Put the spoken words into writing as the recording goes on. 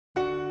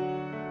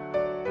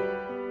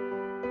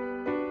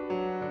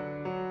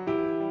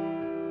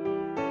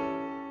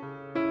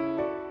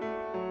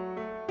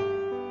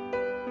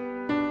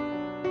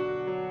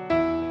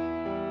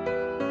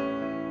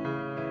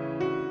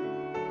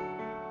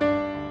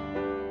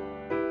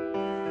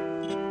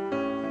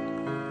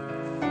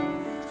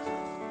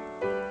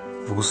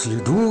После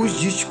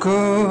дождичка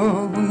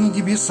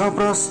небеса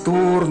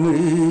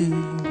просторны,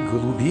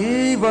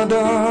 голубей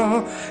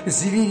вода,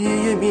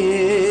 зеленее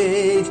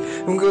медь.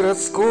 В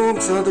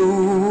городском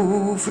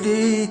саду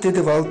флейты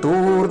да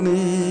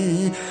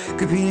валторны,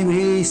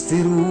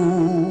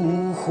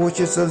 Капельмейстеру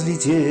хочется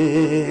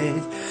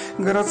взлететь.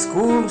 В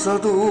городском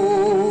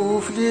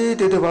саду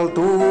флейты да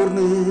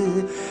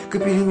валторны,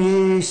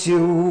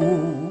 Капельмейстеру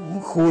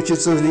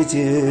хочется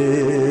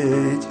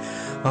взлететь.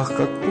 Ах,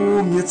 как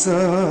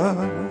помнятся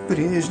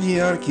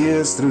прежние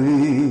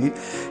оркестры,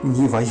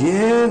 не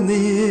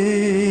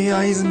военные,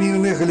 а из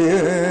мирных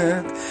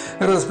лет.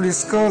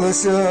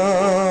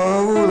 Расплескалася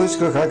в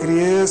уличках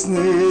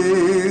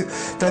окрестных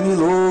та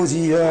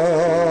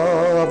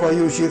мелодия,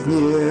 поющих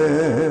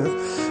нет.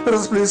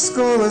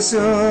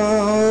 Расплескалася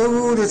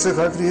в улицах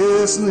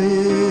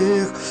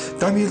окрестных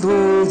та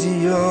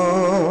мелодия,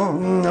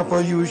 а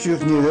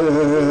поющих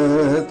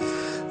нет.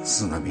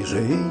 С нами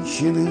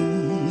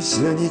женщины,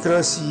 все они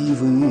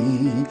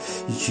красивы,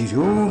 и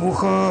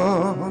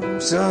черемуха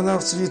вся она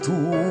в цвету.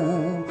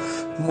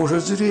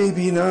 Может,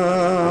 жребий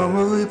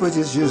нам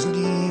выпадет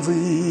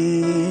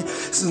счастливый,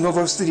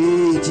 снова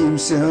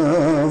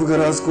встретимся в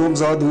городском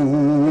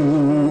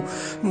саду.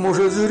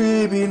 Может,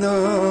 жребий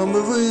нам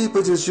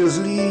выпадет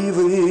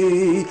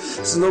счастливый,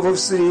 снова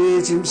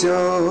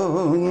встретимся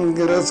в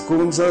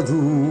городском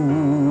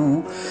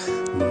саду.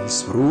 Не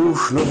из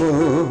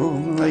прошлого,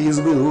 а из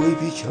былой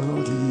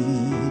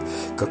печали,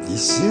 как не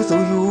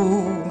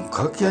сетую,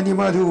 как я не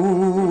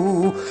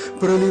молю,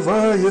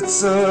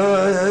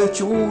 проливается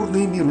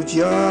черными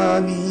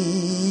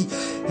ручьями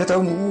эта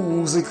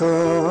музыка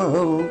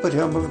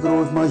прямо в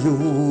кровь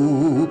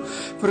мою.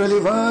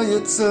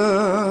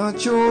 Проливается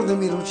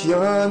черными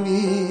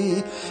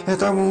ручьями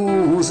эта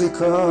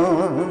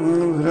музыка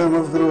прямо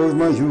в кровь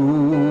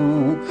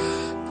мою.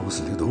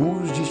 После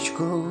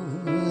дождичка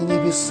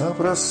небеса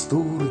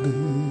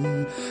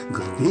просторны,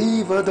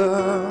 голубей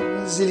вода,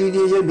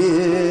 зеленее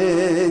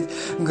медь.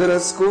 В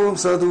городском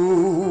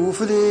саду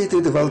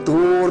флейты да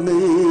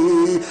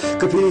валторны,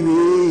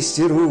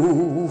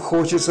 Капельмейстеру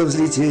хочется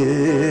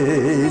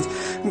взлететь.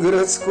 В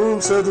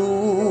городском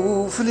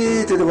саду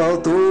флейты да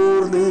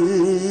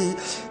валторны,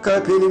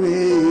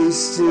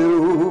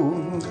 Капельмейстеру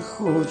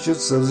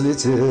хочется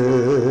взлететь.